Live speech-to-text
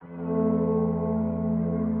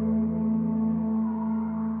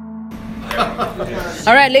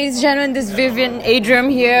All right, ladies and gentlemen, this is Vivian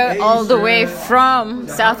Adrian here, all the way from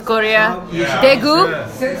South Korea, Daegu,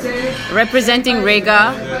 representing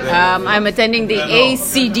Rega. I'm attending the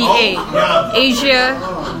ACDA, Asia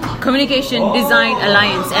Communication Design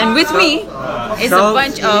Alliance, and with me is a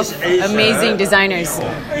bunch of amazing designers.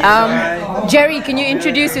 Jerry, can you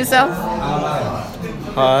introduce yourself?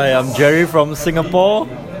 Hi, I'm Jerry from Singapore,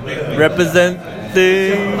 representing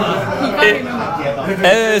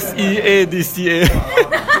ACDA.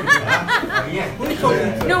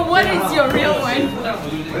 No, what is your real one?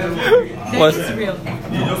 What's real?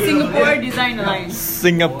 Singapore Design Alliance.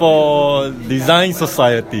 Singapore Design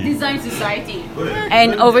Society. Design Society.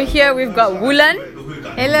 And over here we've got Wulan.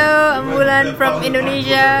 Hello, I'm Wulan from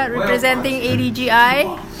Indonesia, representing ADGI.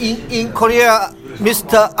 In Korea,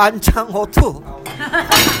 Mr. An Chang-ho too.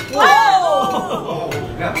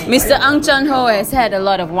 Mr. Ang Chan-ho has had a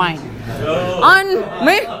lot of wine. On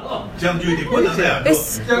me,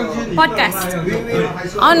 this podcast.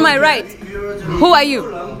 On my right, who are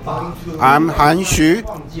you? I'm Han Xu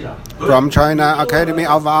from China Academy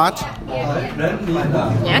of Art.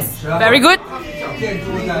 Yes, very good.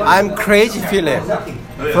 I'm Crazy Philip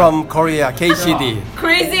from Korea, KCD.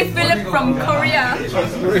 Crazy Philip from Korea.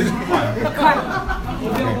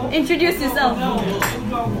 Introduce yourself.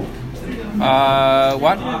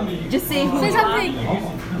 What? Just say something.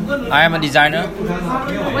 I am a designer.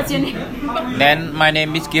 What's your name? Then my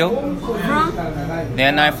name is Kiel. From?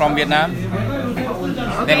 Then I'm from Vietnam.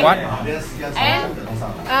 Then what? And?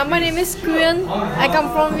 My name is Nguyen. I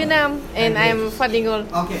come from Vietnam and I'm Fadingol.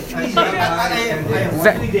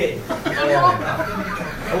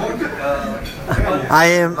 I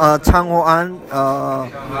am Chang Ho An,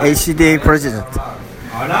 ACDA president.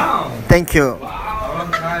 Thank you.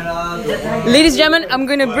 Ladies and gentlemen, I'm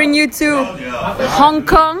going to bring you to Hong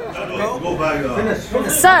Kong.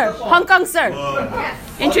 Sir, Hong Kong, sir.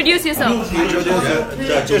 Introduce yourself.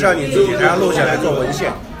 介绍你自己，然后录下来做文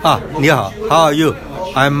献。 你好, how are you?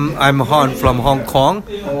 I'm Han from Hong Kong.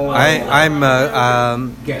 I'm a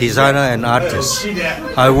designer and artist.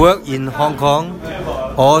 I work in Hong Kong,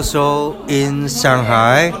 also in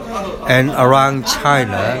Shanghai, and around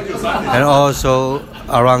China, and also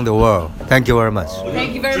around the world. Thank you very much.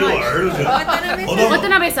 Thank you very much.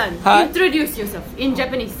 Watanabe-san, introduce yourself in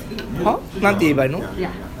Japanese. Nanti ba no?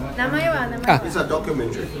 Yeah. It's a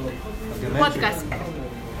documentary. Podcast.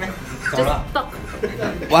 Just talk.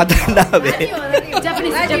 Watanabe.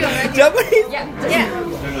 Japanese. Japanese. Yeah.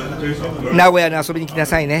 名古屋に遊びに来な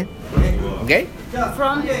さいね。Okay?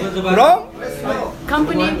 From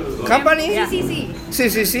Company? Yeah.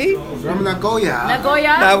 CCC? From Nagoya.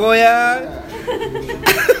 Nagoya.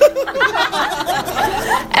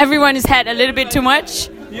 Everyone has had a little bit too much.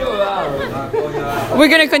 We're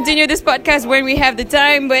going to continue this podcast when we have the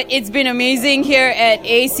time, but it's been amazing here at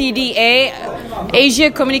ACDA, Asia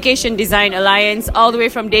Communication Design Alliance, all the way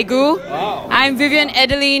from Daegu. Wow. I'm Vivian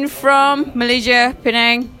Adeline from Malaysia,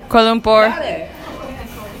 Penang, Kuala Lumpur,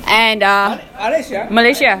 and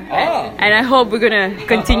Malaysia. Oh. And I hope we're going to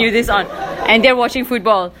continue this on. And they're watching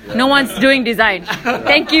football. No one's doing design.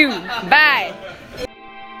 Thank you. Bye.